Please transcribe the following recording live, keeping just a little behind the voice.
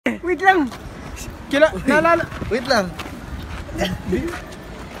lang. Naalala. Wait lang.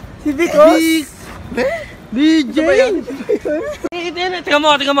 Si Vicos. DJ.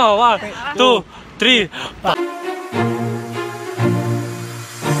 Tingnan mo. 1, 2, 3.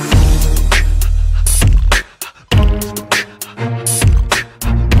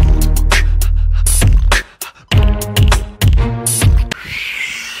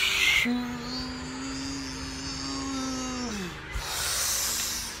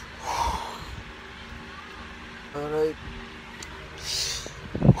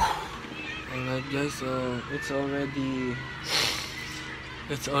 Alright guys, so it's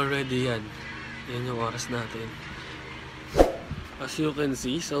already yan yung oras natin. As you can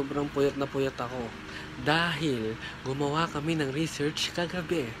see, sobrang puyat na puyat ako dahil gumawa kami ng research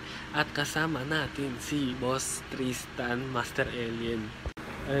kagabi at kasama natin si Boss Tristan, Master Alien.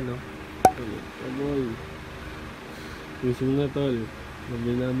 Ayun o, boy, gising na tol,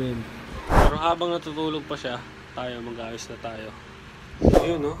 gabi namin. Pero habang natutulog pa siya, mag-ayos na tayo.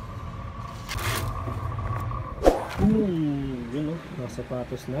 Ayun o. Yun o, nasa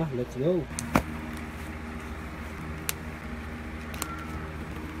sapatos na. Let's go.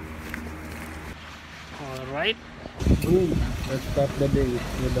 Alright. Boom. Let's start the day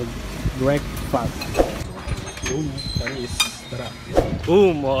with a breakfast. Boom. Paris. Tara.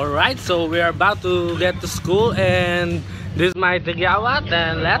 Boom. Alright. So we are about to get to school and this is my tigyawat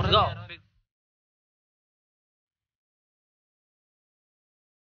and let's go.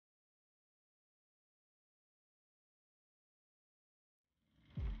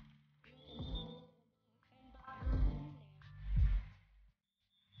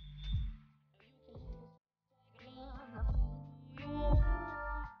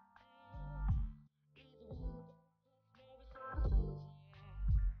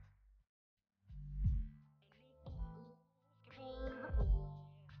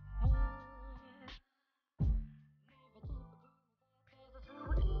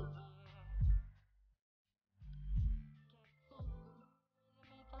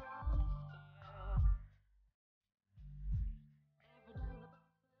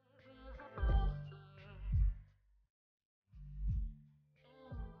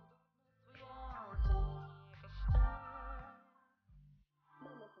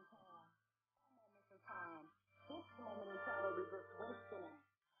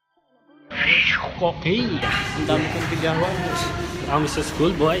 Okay, ang dami kong tigawan. Kami sa school,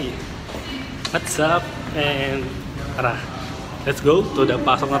 boy. What's up? And tara, let's go to the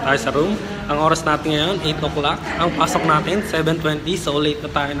pasok na tayo sa room. Ang oras natin ngayon, 8 o'clock. Ang pasok natin, 7:20. So late na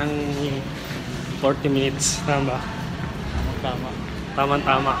tayo ng 40 minutes. Tama ba?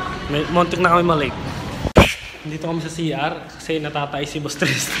 Tama. Muntik na kami malate. Dito kami sa CR kasi natatay si Boss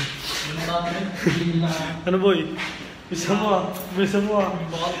Tristan. Ano boy? Bisa mo.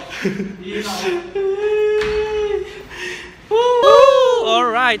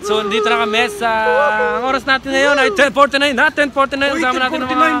 Alright, so dito na kami sa ang oras natin ngayon ay 10:49 na 10:49 sama natin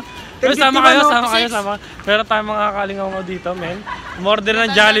ng mga sama kayo. Meron tayong mga kalingaw dito, men. Umorder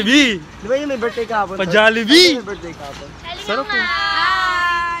ng Jollibee. Di ba yung may birthday kahapon? Pa Jollibee. May birthday kahapon. Sarap po.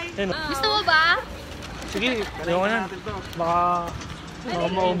 Hi! Gusto mo ba? Sige, yung yan. Baka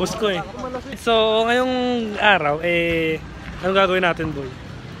maubos ko eh. So, ngayong araw, anong gagawin natin, boy?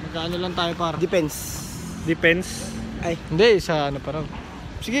 Magkano lang tayo para? Depends? Ay, hindi, sa ano pa raw.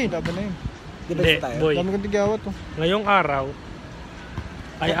 Sige, laban na yun. Depends tayo. Boy. Dami kong tigawat to. Ngayong araw,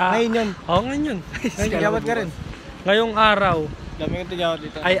 ngayon yun. Oo, ngayon yun. Tigawat ka rin. Ngayong araw, Dami kong tigawat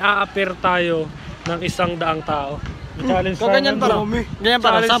dito. ay a-appear tayo ng 100 tao. Challenge tayo. Ganyan para. Ganyan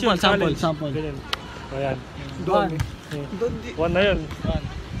para. Sample. Ganyan. Ayan. Doon. One na yun.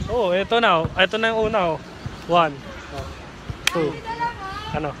 Oo, ito na. Ito na yung una. 1,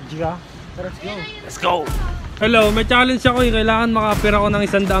 2. Ano? Giga? Let's go! Hello, may challenge ako eh. Kailangan maka-appear ako ng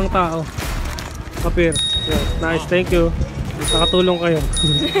 100 tao. Appear. Nice, thank you. Nakatulong kayo.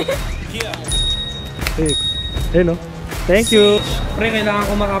 Hey, no? Thank you. Pre, kailangan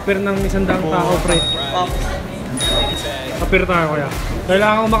ko maka-appear ng 100 tao, pre. Appear tayo kaya.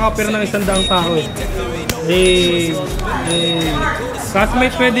 Kailangan ko maka-appear ng 100 tao eh.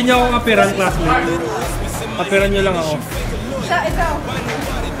 Classmate, pwede niyo akong appearan, classmate. Appearan niyo lang ako.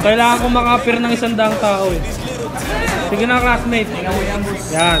 Kailangan ko maka-appear ng 100 tao eh. Sige na, classmate.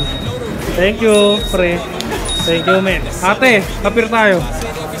 Yan. Thank you, pre. Thank you, men. Ate, appear tayo.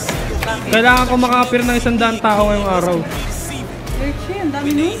 Kailangan ko maka-appear ng 100 tao ngayong araw. Ang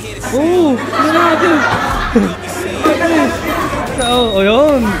dami nun. Oo, ano natin? Oh,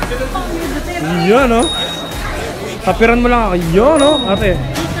 yun. Yun, no? Tapiran mo lang ako. Yun, no? Ate.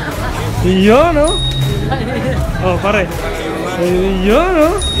 Yun, no? Oh, pare. Yun, no?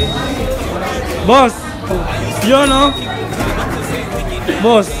 Boss! Yun, no?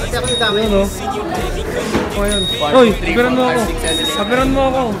 Boss! Yun, no? Ayun. Uy, kapiran mo ako. Kapiran mo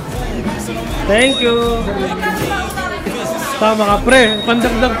ako. Thank you. Tama ka, pre.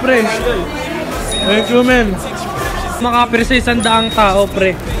 Pandagdag, pre. Thank you, men. Makapir sa 100 tao,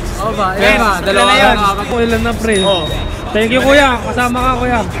 pre. Oo ba? Dalawa yan. Ilan na, pre. Thank you, kuya. Kasama ka,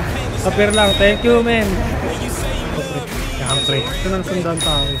 kuya. Kapir lang. Thank you, men. Yan, pre. Ito ng 100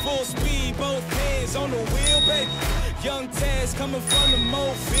 tao. Young Taz coming from the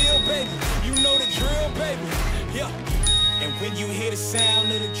Mobile, baby. You know the drill, baby. Yeah. And when you hear the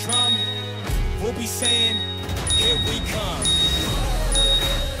sound of the drum, we'll be saying, here we come.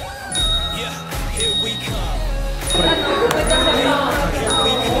 Yeah, here we come. Here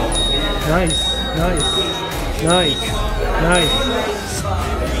we come. Nice, nice, nice, nice,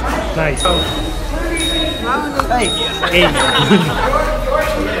 nice. Hey,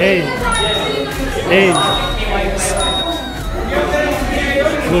 hey, hey.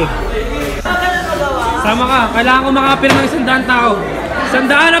 Good. Sama ka, kailangan ko makapir ng 100 tao.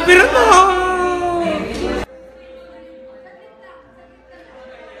 100 na pir mo!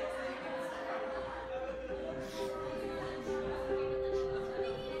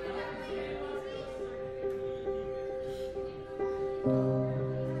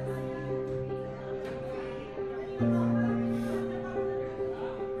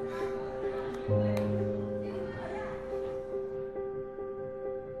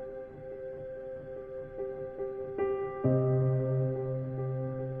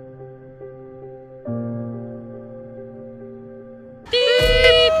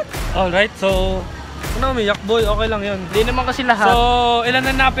 Alright, so ano umiyak boy, okay lang yun. Hindi naman kasi lahat. So, ilan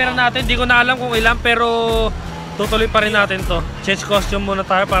na napera natin? Di ko na alam kung ilan, pero tutuloy pa rin natin to. Change costume muna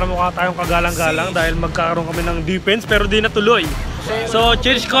tayo para mukha tayong kagalang-galang dahil magkakaroon kami ng defense pero di natuloy. So,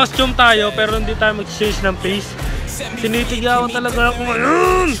 change costume tayo pero hindi tayo mag-change ng face. Tinitigawan talaga ako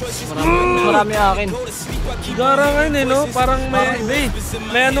ngayon! Marami akin. Gara ngayon eh, no? Parang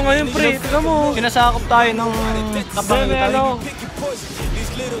may ano ngayon, pre. Tignan mo. Kinasakop tayo ng May ano.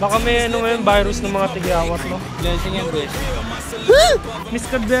 Baka may ano ngayon, virus ng mga tigyawat, no? Blessing yan, guys. Miss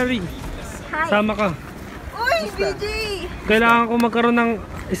Cadbury, sama ka. Uy, BJ! Kailangan ko magkaroon ng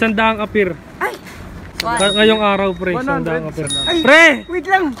 100 appear. Ay! Ngayong araw, pre, 100 appear. Ay, Pre! wait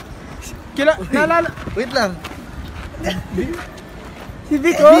lang! Naalala... Wait lang. Si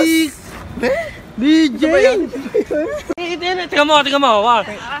Vic, oh! DJ! Tingnan mo, 1,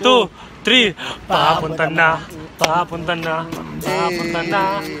 2, 3. Papunta na, papunta na, papunta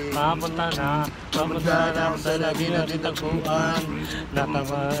na, papunta na, papunta na sa lagi natin tagpuan.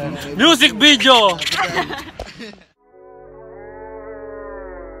 Nataman. Music video!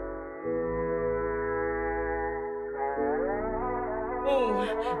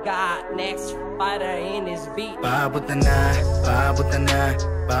 Got next fighter in his beat. Papunta na, papunta na,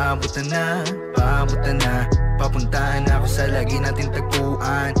 papunta na, papunta na. Papuntahan ako sa lagi natin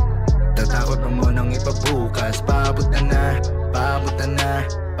tagpuan. Tatakot mo nang ipabukas. Papunta na, papunta na,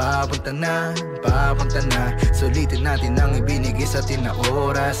 papunta na, papunta na. Sulitin natin ang ibinigay sa atin na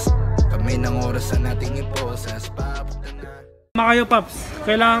oras. Kami ng oras na nating iposas. Papunta na. Tama kayo, Paps.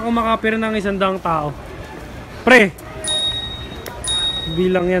 Kailangan ko makapir ng 100 tao. Pre!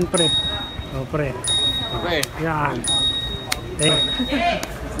 Bilang yan, pre. O, pre. Pre. Yan.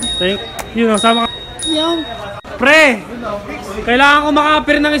 Thank you. Sama ka. Yan. Pre! Kailangan ko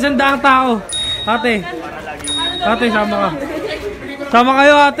makapir ng 100 tao. Ate. Ate, sama ka. Sama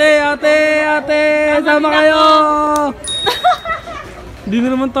kayo, ate. Ate. Ate. Sama kayo. Hindi na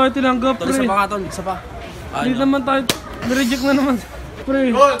naman tayo tinanggap, pre. Isa pa nga, tol. Isa pa. Hindi naman tayo. Nireject na naman.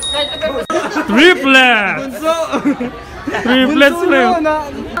 Pre. Triplet! Triplets, pre.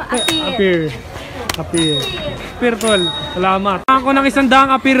 Appear. Appear. Appear, tol. Salamat. Kailangan ko ng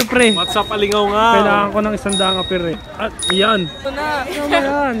 100 appear, pre. What's up, alingaw nga? Kailangan ko ng 100 appear, eh. At yan.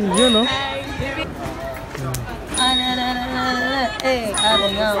 Yan. Yun, no?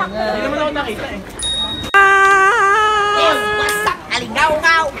 Hindi naman ako nakita eh. What's up,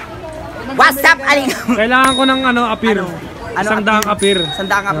 alingaw-ngaw? What's up, alingaw? Kailangan ko ng ano, appear. Ano 100 appear.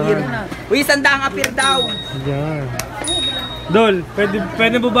 100 appear. Uy, 100 appear daw. Yan. Dol,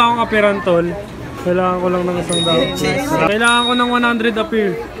 pwede mo ba akong appearan, tol? Kailangan ko lang ng 100. Kailangan ko ng 100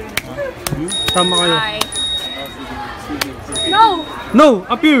 appear. Tama kayo. No! No!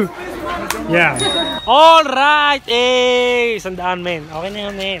 Appear! Yeah. Alright! Eh! 100, men. Okay na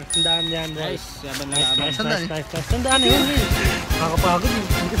yun, men. 100 yan, boys. Nice. 100 na yun, men. Nakakapagod, men.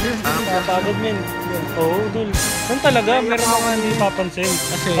 Nakakapagod, men. Oo, dul. Yan talaga, meron mga hindi papansin.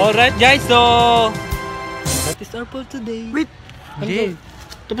 Alright, guys, so... that is our for today. Wait! Hindi.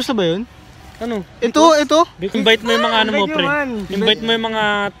 Tapos na ba yun? Ano? Ito. Invite mo yung mga ano mo, pre. Invite mo yung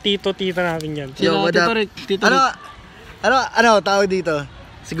mga tito-tita natin yan. Yo, what up? Ano, tawag dito?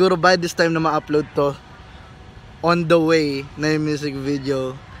 Siguro by this time na ma-upload to, on the way na yung music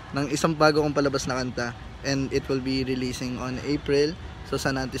video ng isang bago kong palabas na kanta. And it will be releasing on April. So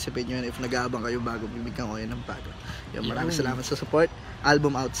sana anticipate nyo yan if nag-aabang kayo bago bibigyan ko yan ng bago. Yo, maraming salamat sa support.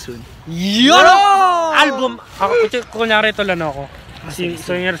 Album out soon. Yo! Album! Ako, kunyari ito lang ako. Kasi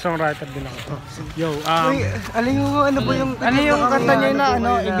singer-songwriter din ako. Yo, Alin mo, ano po yung... Ano yung kanta niya na,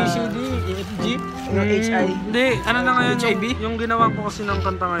 ano, ABCD, EFG, yung HI? Hindi, ano na ngayon yung ginawa ko kasi ng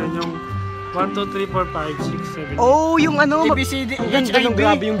kanta ngayon, yung 1, 2, 3, 4, 5, 6, 7, 8. Oh, yung ano, ABCD, HIB.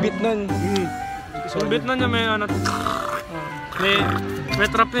 Grabe yung beat nun. So, beat nun niya may ano, may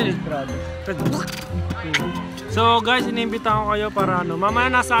trap yun eh. Grabe. So guys, inimbita ko kayo para ano, mamaya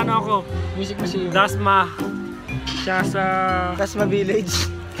nasa ano ako, Music Museum. Dasma. Siya sa... Kasama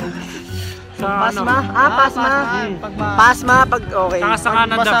Village. Sa Pasma? ano? Pasma. Pasma pag okay. Saka sa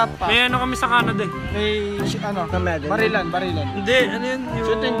Canada. May ano kami sa Canada eh. May, ano, barilan. Hindi, ano yun? Yung...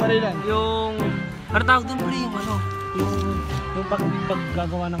 Shooting, barilan. Yung... Ano tawag doon pre? Yung ano? Yung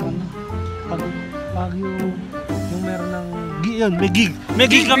paggagawa ng ano? Pag yung meron ng... Yun, may gig. May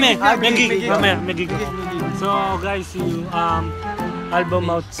gig kami. May gig. May gig. So guys, see you. Album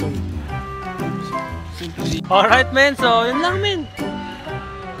out soon. Alright men, so yun lang men.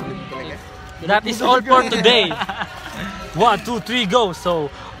 That is all for today. 1, 2, 3, go. So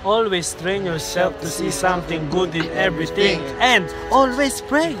always train yourself to see something good in everything. And always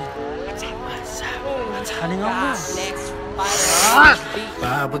pray. Haling ako na.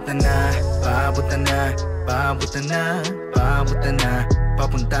 Pabutan na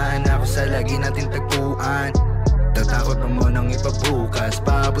papuntahan ako sa lagi nating tagpuan. Tatakot mo munang ipabukas.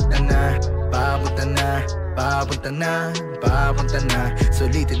 Papunta na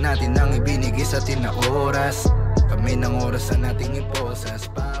sulitin natin ang ibinigay sa atin na oras. Kami ng oras na nating iposas.